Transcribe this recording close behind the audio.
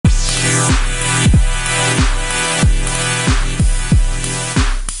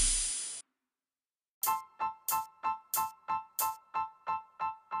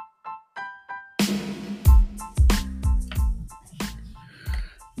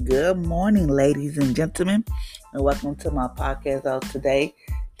Good morning, ladies and gentlemen, and welcome to my podcast of today.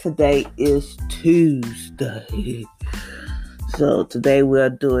 Today is Tuesday. So today we're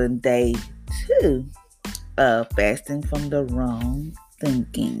doing day 2 of fasting from the wrong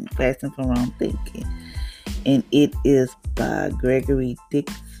thinking. Fasting from wrong thinking. And it is by Gregory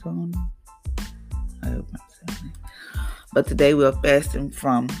Dixon. I hope I'm saying it. But today we're fasting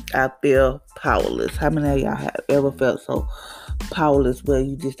from I feel powerless. How many of y'all have ever felt so powerless where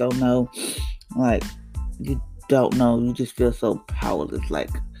you just don't know, like you don't know, you just feel so powerless, like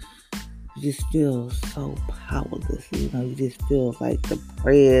you just feel so powerless, you just feel like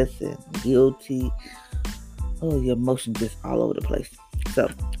depressed and guilty. Your emotions just all over the place. So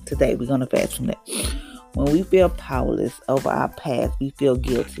today we're going to fast from that. When we feel powerless over our past, we feel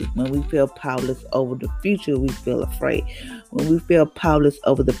guilty. When we feel powerless over the future, we feel afraid. When we feel powerless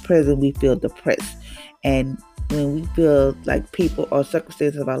over the present, we feel depressed. And when we feel like people or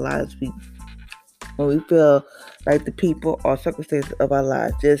circumstances of our lives, when we feel like the people or circumstances of our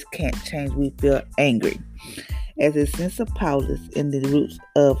lives just can't change, we feel angry. As a sense of powerless in the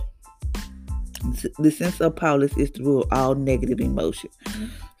sense of powerless is the root of all negative emotion.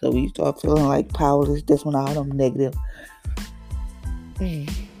 So when you start feeling like powerless, that's when all them negative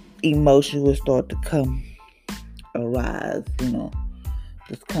emotions will start to arise,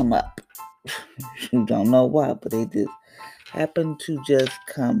 just come up. You don't know why, but they just happen to just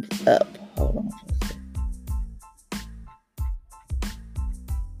come up. Hold on for a second.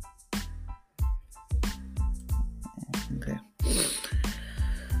 Okay.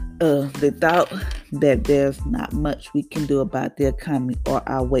 The thought that there's not much we can do about the economy or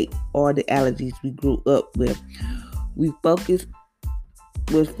our weight or the allergies we grew up with. We focus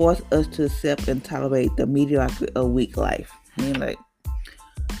will force us to accept and tolerate the mediocrity of weak life. Like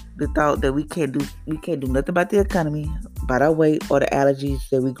the thought that we can't do nothing about the economy, about our weight or the allergies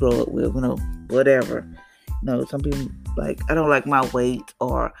that we grow up with, whatever. Some people like, I don't like my weight,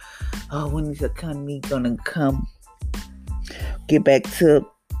 or when is the economy gonna come get back to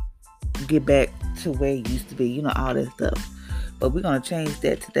where it used to be, all that stuff. But we're going to change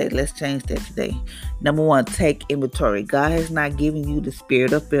that today. Let's change that today. Number 1, take inventory. God has not given you the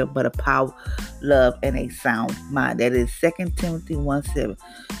spirit of fear, but a power, love, and a sound mind. That is 2 Timothy 1:7.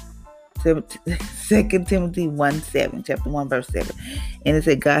 2 Timothy 1:7, chapter 1, verse 7. And it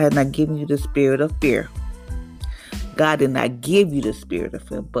said, God has not given you the spirit of fear. God did not give you the spirit of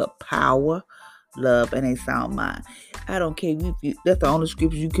fear, but power, love, and a sound mind. I don't care if that's the only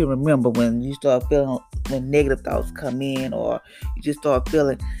scripture you can remember when you start feeling, when negative thoughts come in, or you just start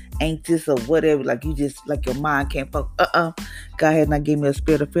feeling anxious or whatever, like you just, like your mind can't focus. God has not given me a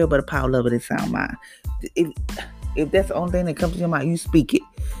spirit of fear, but a power, love, and a sound mind. If that's the only thing that comes to your mind, you speak it.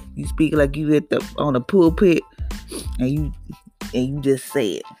 You speak it like you on the pulpit, and you just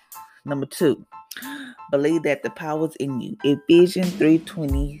say it. Number 2, believe that the power is in you. Ephesians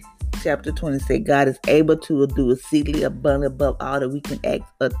 3:20. Chapter 20 said, God is able to do exceedingly abundantly above all that we can ask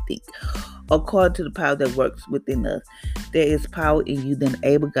or think, according to the power that works within us. There is power in you that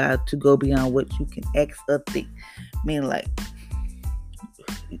enable God to go beyond what you can ask or think. Meaning like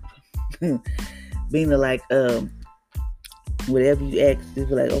whatever you ask, just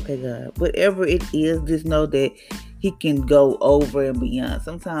be like, okay, God, whatever it is, just know that He can go over and beyond.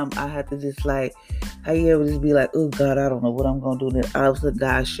 Sometimes I have to just like, how you ever just be like, oh God, I don't know what I'm going to do. And then all of a sudden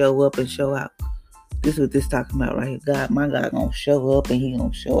God show up and show out. This is what this talking about right here. My God going to show up and He going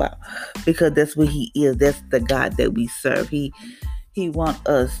to show out. Because that's what He is. That's the God that we serve. He want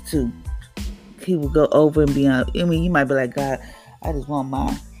us to, He will go over and beyond. I mean, you might be like, God, I just want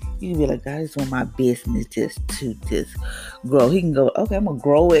my, you can be like, God, I just want my business just grow. He can go, okay, I'm going to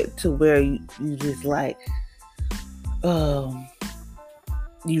grow it to where you just like,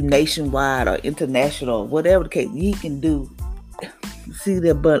 you nationwide or international, whatever the case, He can do. See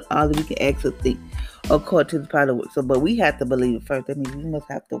that, but all that we can ask or think, according to the power of work. So, but we have to believe it first. That means we must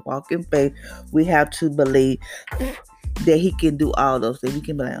have to walk in faith. We have to believe that He can do all those things. We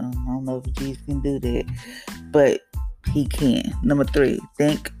can be like, I don't know if Jesus can do that, but He can. Number 3,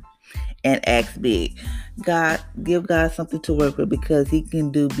 think and act big. Give God something to work with, because He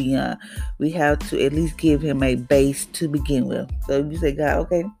can do beyond. We have to at least give Him a base to begin with. So if you say, God,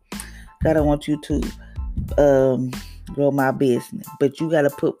 okay, God, I want you to grow my business, but you got to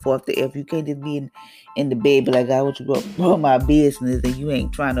put forth the effort. You can't just be in the bed, be like, God, I want you to grow my business, and you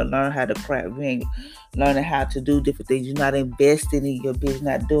ain't trying to learn how to craft. You ain't learning how to do different things. You're not investing in your business,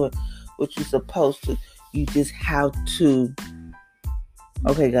 not doing what you're supposed to. You just have to,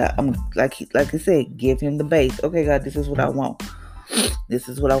 okay, God, I'm like I said, give Him the base. Okay, God, this is what I want. This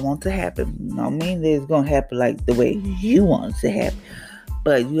is what I want to happen. I mean that it's going to happen like the way you want it to happen.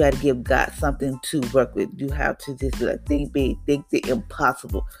 But you got to give God something to work with. You have to just be like, think big, think the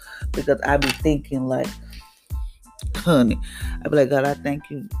impossible. Because I be thinking like, honey, I be like, God, I thank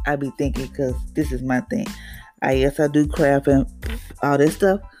you. I be thinking because this is my thing. Yes, I do craft and all this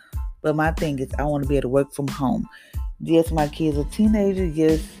stuff. But my thing is I want to be able to work from home. Yes, my kids are teenagers.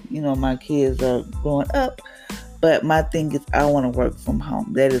 Yes, my kids are growing up. But my thing is I want to work from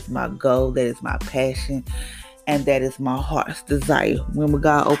home. That is my goal. That is my passion. And that is my heart's desire. When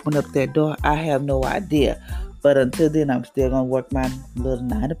God opened up that door, I have no idea. But until then, I'm still going to work my little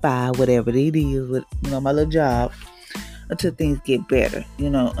 9 to 5, whatever it is, with my little job, until things get better,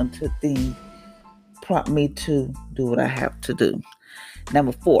 until things prompt me to do what I have to do.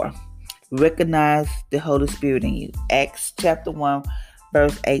 Number 4, recognize the Holy Spirit in you. Acts chapter 1,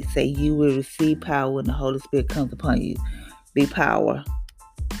 verse 8 say, you will receive power when the Holy Spirit comes upon you. The power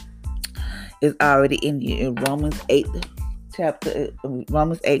is already in you. In Romans 8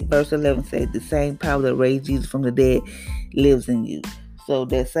 verse 11 says, the same power that raised Jesus from the dead lives in you. So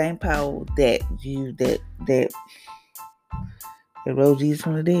that same power that rose Jesus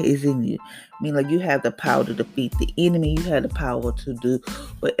from the dead is in you. I mean, like, you have the power to defeat the enemy. You have the power to do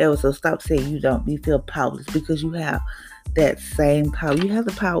whatever. So stop saying you feel powerless, because you have that same power. You have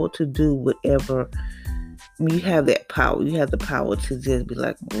the power to do whatever. I mean, you have that power. You have the power to just be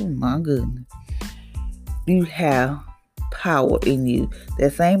like, oh my goodness. You have power in you.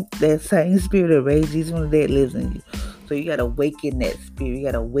 That same spirit that raised Jesus from the dead lives in you. So you gotta awaken that spirit. You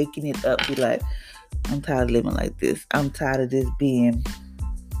gotta awaken it up. Be like, I'm tired of living like this. I'm tired of just being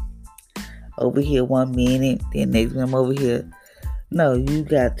over here 1 minute, then next minute I'm over here. No, you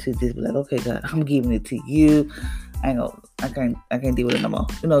got to just be like, okay, God, I'm giving it to you. I can't deal with it no more.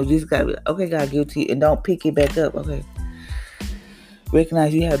 You just gotta be like, okay, God, give it to you, and don't pick it back up. Okay.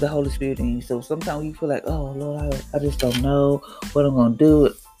 Recognize you have the Holy Spirit in you. So sometimes you feel like, oh Lord, I just don't know what I'm gonna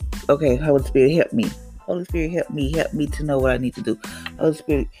do. Okay, Holy Spirit, help me. Holy Spirit, help me to know what I need to do. Holy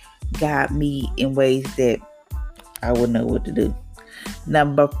Spirit, guide me in ways that I would know what to do.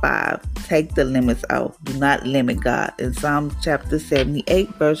 Number 5, take the limits off. Do not limit God. In Psalms chapter 78,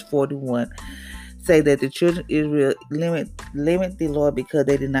 verse 41, say that the children of Israel limit the Lord because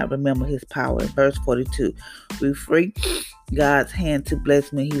they did not remember his power. In verse 42, we free God's hand to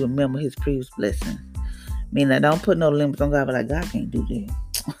bless me. He remember his previous blessing. Meaning, I don't put no limits on God, but like, God can't do that.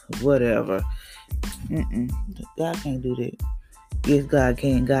 Whatever. God can't do that. Yes, God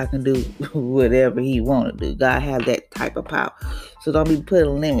can. God can do whatever he want to do. God have that type of power. So don't be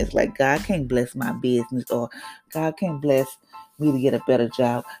putting limits. Like, God can't bless my business, or God can't bless me to get a better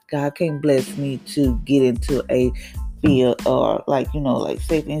job. God can't bless me to get into a field, or like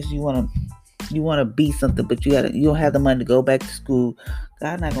say for instance, you want to be something, but you don't have the money to go back to school.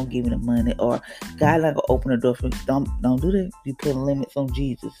 God not gonna give you the money, or God not gonna open the door for you. Don't do that. You putting limits on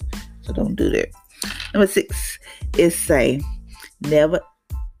Jesus, so don't do that. Number 6 is expect.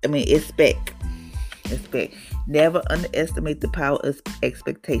 Never underestimate the power of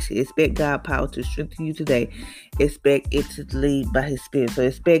expectation. Expect God's power to strengthen you today. Expect it to lead by his spirit. So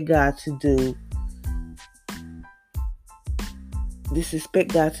expect God to do this.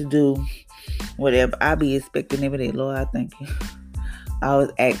 Expect God to do whatever I be expecting every day. Lord, I thank you. I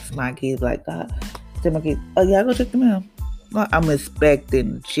always ask my kids, like, God, tell my kids, oh yeah, I go check the mail. Lord, I'm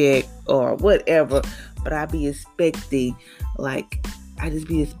expecting a check or whatever, but I be expecting, like, I just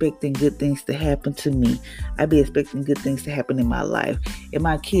be expecting good things to happen to me. I be expecting good things to happen in my life, in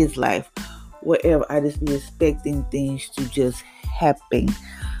my kids' life, wherever. I just be expecting things to just happen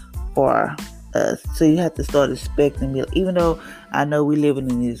for us. So you have to start expecting me. Even though I know we living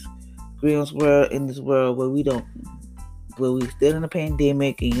in this grim world, in this world where we still in a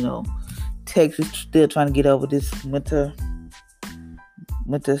pandemic, and Texas still trying to get over this winter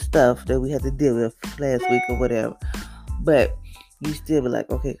stuff that we had to deal with last week or whatever. But you still be like,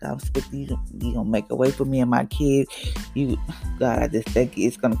 okay, I'm expecting you gonna make a way for me and my kids. God, I just think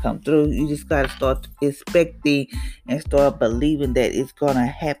it's gonna come through. You just gotta start expecting and start believing that it's gonna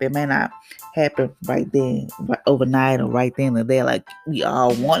happen. It may not happen right then, overnight, or right then and there, like we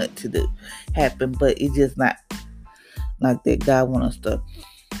all want it to happen, but it's just not like that. God want us to,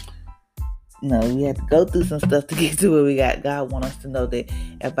 we have to go through some stuff to get to where we got. God want us to know that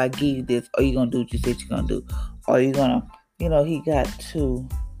if I give you this, are you gonna do what you said you're gonna do? Or you gonna, he got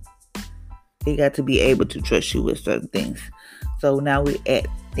to be able to trust you with certain things. So now we're at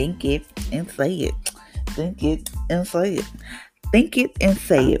think it and say it. Think it and say it. Think it and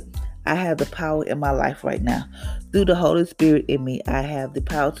say it. I have the power in my life right now. Through the Holy Spirit in me, I have the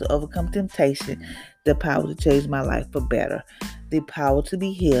power to overcome temptation, the power to change my life for better, the power to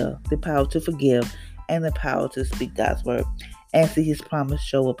be healed, the power to forgive, and the power to speak God's word. and see His promise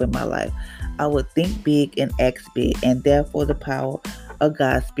show up in my life. I will think big and act big, and therefore the power of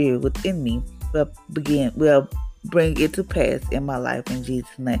God's Spirit within me will bring it to pass in my life in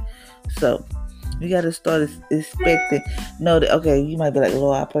Jesus' name. So you got to start expecting. Know that, okay, you might be like,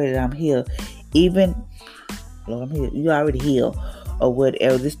 Lord, I pray that I'm healed. Even, Lord, I'm healed. You already healed or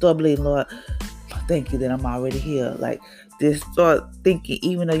whatever. Just start believing, Lord, thank you that I'm already healed. Like, just start thinking,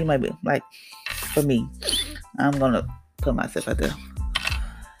 even though you might be, like, for me, I'm going to put myself out there.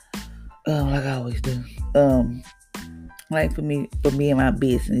 Like I always do. Like for me and my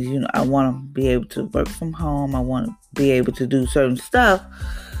business, I want to be able to work from home. I want to be able to do certain stuff.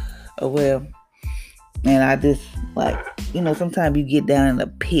 And I just, like, sometimes you get down in the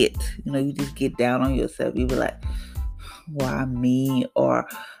pit. You just get down on yourself. You be like, why me? Or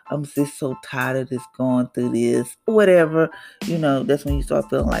I'm just so tired of this, going through this, whatever. That's when you start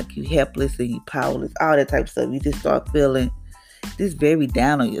feeling like you helpless and you powerless, all that type of stuff. You just start feeling just very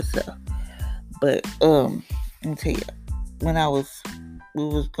down on yourself. But let me tell you, when we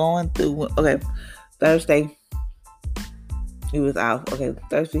was going through, Thursday, we was out.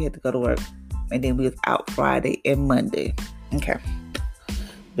 Thursday we had to go to work, and then we was out Friday and Monday. Okay.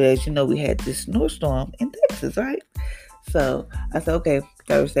 But as you know, we had this snowstorm in Texas, right? So I said, okay,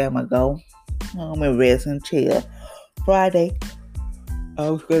 Thursday I'm gonna go home and rest and chill. Friday, I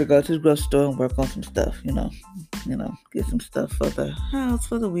was gonna go to the grocery store and work on some stuff, get some stuff for the house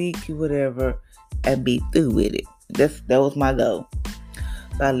for the week, whatever, and be through with it. That was my goal.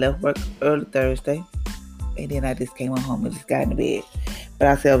 So I left work early Thursday, and then I just came home and just got in the bed. But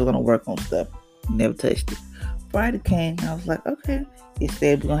I said I was gonna work on stuff. Never touched it. Friday came, I was like, okay. It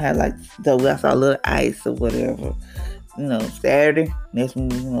said we're gonna have I saw a little ice or whatever. Saturday, next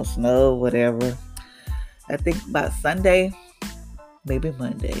week, snow, whatever. I think about Sunday, maybe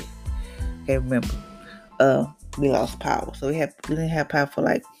Monday. Can't remember. We lost power. So we didn't have power for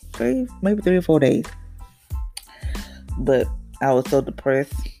like 3 or 4 days. But I was so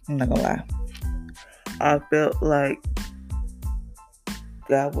depressed. I'm not gonna lie. I felt like,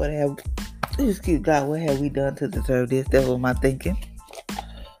 God, what have we done to deserve this? That was my thinking.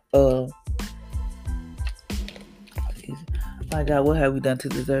 My God, what have we done to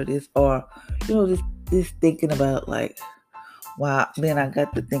deserve this? Or, just thinking about, like, wow. Then I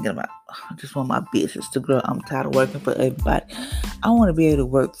got to thinking about, I just want my business to grow. I'm tired of working for everybody. I want to be able to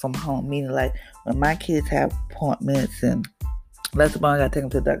work from home. Meaning, like, when my kids have appointments and let's suppose I got to take them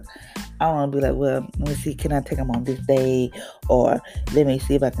to the doctor, I want to be like, well, let me see, can I take them on this day? Or let me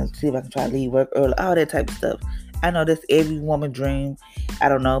see if I can try to leave work early. All that type of stuff. I know that's every woman's dream. I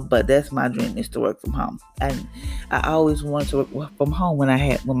don't know, but that's my dream, is to work from home. And I always wanted to work from home when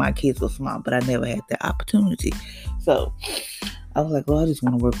my kids were small, but I never had the opportunity. So I was like, well, I just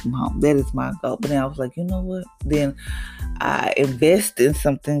want to work from home. That is my goal. But then I was like, you know what? Then I invest in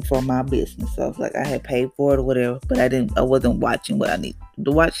something for my business. So I was like, I had paid for it or whatever, but I wasn't watching what I need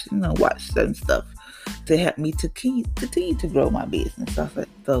to watch, watch certain stuff to help me to continue to grow my business. So I was like,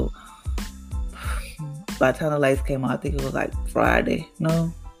 so by the time the lights came on, I think it was like Friday.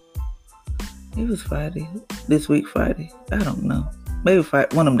 No, it was Friday. This week, Friday. I don't know. Maybe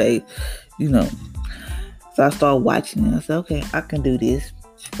Friday, one of them days, So I started watching it. I said, okay, I can do this.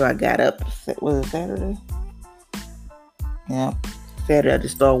 So I got up. Was it Saturday? Yeah. Saturday, I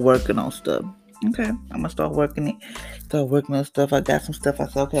just started working on stuff. Okay, I'm going to start working it. Start working on stuff. I got some stuff. I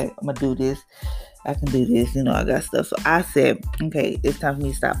said, okay, I'm going to do this. I can do this. I got stuff. So I said, okay, it's time for me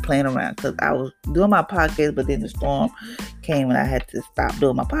to stop playing around. Because I was doing my podcast, but then the storm came and I had to stop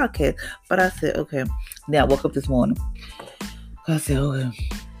doing my podcast. But I said, okay. Then I woke up this morning. I said, okay,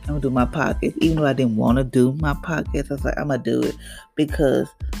 I'm going to do my podcast. Even though I didn't want to do my podcast, I was like, I'm going to do it. Because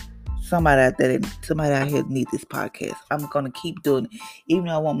somebody out here needs this podcast. I'm going to keep doing it. Even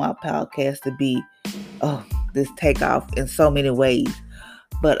though I want my podcast to be, this takeoff in so many ways.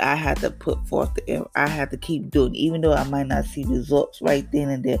 But I had to put forth I had to keep doing it. Even though I might not see results right then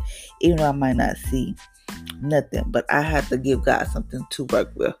and there. Even though I might not see nothing. But I had to give God something to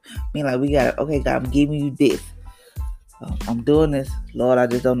work with. We got, okay, God, I'm giving you this. I'm doing this. Lord, I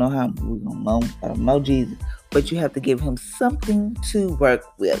just don't know how. I don't know Jesus. But you have to give him something to work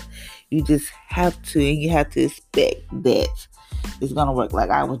with. You just have to, and you have to expect that it's going to work. Like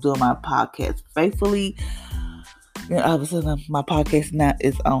I was doing my podcast faithfully. All of a sudden, my podcast now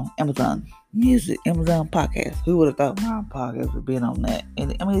is on Amazon Music, Amazon Podcast. Who would have thought my podcast would be on that?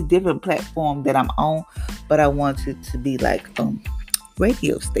 And it's different platform that I'm on, but I want it to be like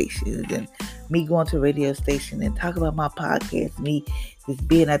radio stations and me going to a radio station and talk about my podcast, me just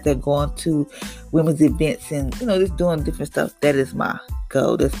being out there going to women's events and, just doing different stuff. That is my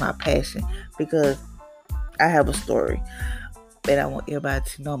goal. That's my passion because I have a story. and I want everybody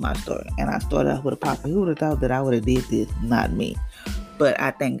to know my story. And I started off with a papa. Who would have thought that I would have did this? Not me. But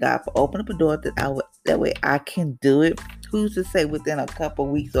I thank God for opening up a door that way I can do it. Who's to say within a couple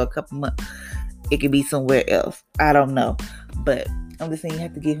weeks or a couple months it could be somewhere else? I don't know. But I'm just saying you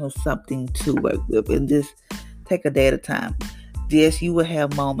have to give him something to work with and just take a day at a time. Yes, you will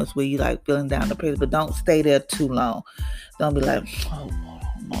have moments where you like feeling down the place, but don't stay there too long. Don't be like, oh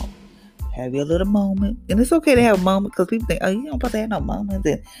no. Have your little moment. And it's okay to have a moment because people think, oh, you don't supposed to have no moments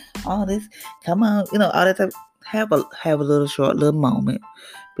and all this. Come on, all that type. Have a little short little moment.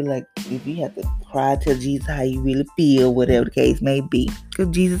 Be like, if you have to cry, tell Jesus how you really feel, whatever the case may be. Because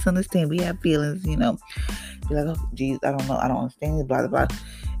Jesus understands we have feelings, Be like, oh, Jesus, I don't know. I don't understand, blah, blah, blah.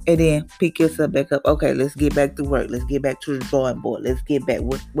 And then pick yourself back up. Okay, let's get back to work. Let's get back to the drawing board. Let's get back.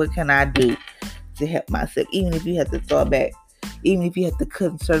 What can I do to help myself? Even if you have to start back. Even if you have to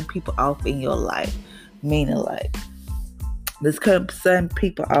cut certain people off in your life. Meaning like, let's cut certain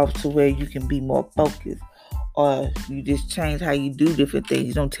people off to where you can be more focused. Or you just change how you do different things.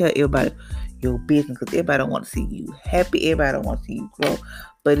 You don't tell everybody your business because everybody don't want to see you happy. Everybody don't want to see you grow.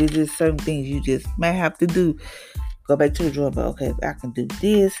 But it's just certain things you just may have to do. Go back to the drawing board. Okay, I can do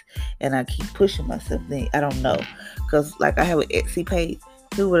this, and I keep pushing myself. Then I don't know, because like I have an Etsy page.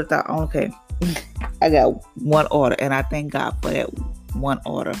 Who would have thought? Okay, I got one order, and I thank God for that one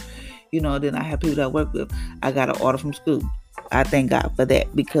order. Then I have people that I work with. I got an order from school. I thank God for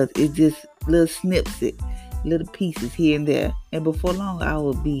that because it's just little snippets, little pieces here and there. And before long, I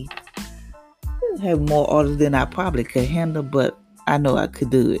will be have more orders than I probably could handle, but I know I could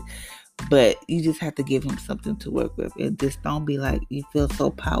do it. But you just have to give him something to work with. And just don't be like you feel so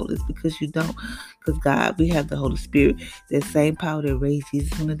powerless because you don't. Because God, we have the Holy Spirit. That same power that raised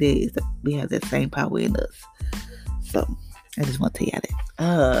Jesus from the dead, we have that same power in us. So I just want to tell you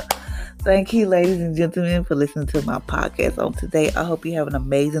that. Thank you, ladies and gentlemen, for listening to my podcast on today. I hope you have an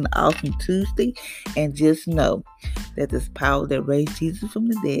amazing, awesome Tuesday. And just know that this power that raised Jesus from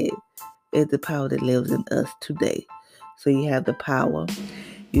the dead is the power that lives in us today. So you have the power.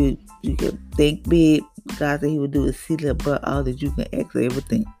 You can think big. God said he would do exceedingly above all that you can ask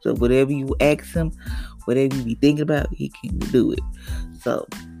everything. So whatever you ask him, whatever you be thinking about, he can do it. So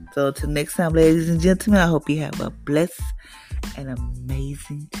till next time, ladies and gentlemen, I hope you have a blessed and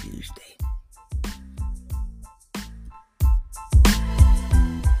amazing Tuesday.